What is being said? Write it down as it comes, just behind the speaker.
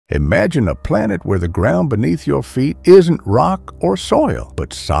Imagine a planet where the ground beneath your feet isn't rock or soil,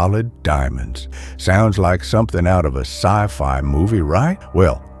 but solid diamonds. Sounds like something out of a sci-fi movie, right?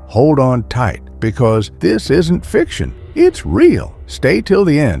 Well, hold on tight, because this isn't fiction. It's real. Stay till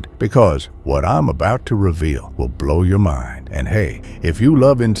the end, because what I'm about to reveal will blow your mind. And hey, if you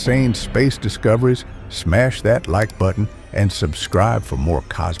love insane space discoveries, smash that like button and subscribe for more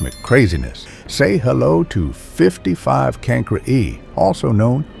cosmic craziness. Say hello to 55 Cancri E, also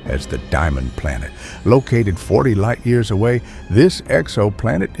known as the Diamond Planet. Located 40 light years away, this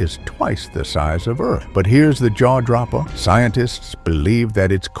exoplanet is twice the size of Earth. But here's the jaw-dropper. Scientists believe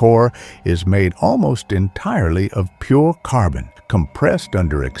that its core is made almost entirely of pure carbon, compressed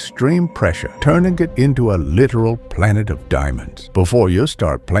under extreme pressure, turning it into a literal planet of diamonds. Before you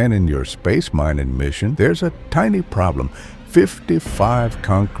start planning your space mining mission, there's a tiny problem. 55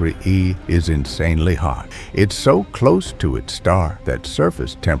 Cancri E is insanely hot. It's so close to its star that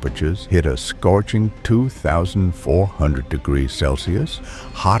surface temperatures hit a scorching 2,400 degrees Celsius,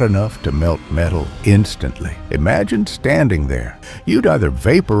 hot enough to melt metal instantly. Imagine standing there. You'd either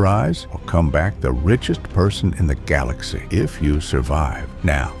vaporize or come back the richest person in the galaxy if you survive.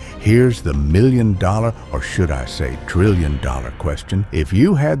 Now, here's the $1 million, or should I say $1 trillion question. If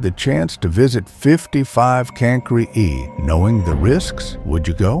you had the chance to visit 55 Cancri E, knowing the risks, would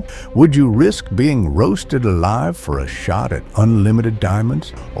you go? Would you risk being roasted alive for a shot at unlimited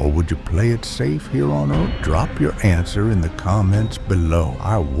diamonds? Or would you play it safe here on Earth? Drop your answer in the comments below.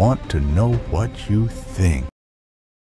 I want to know what you think.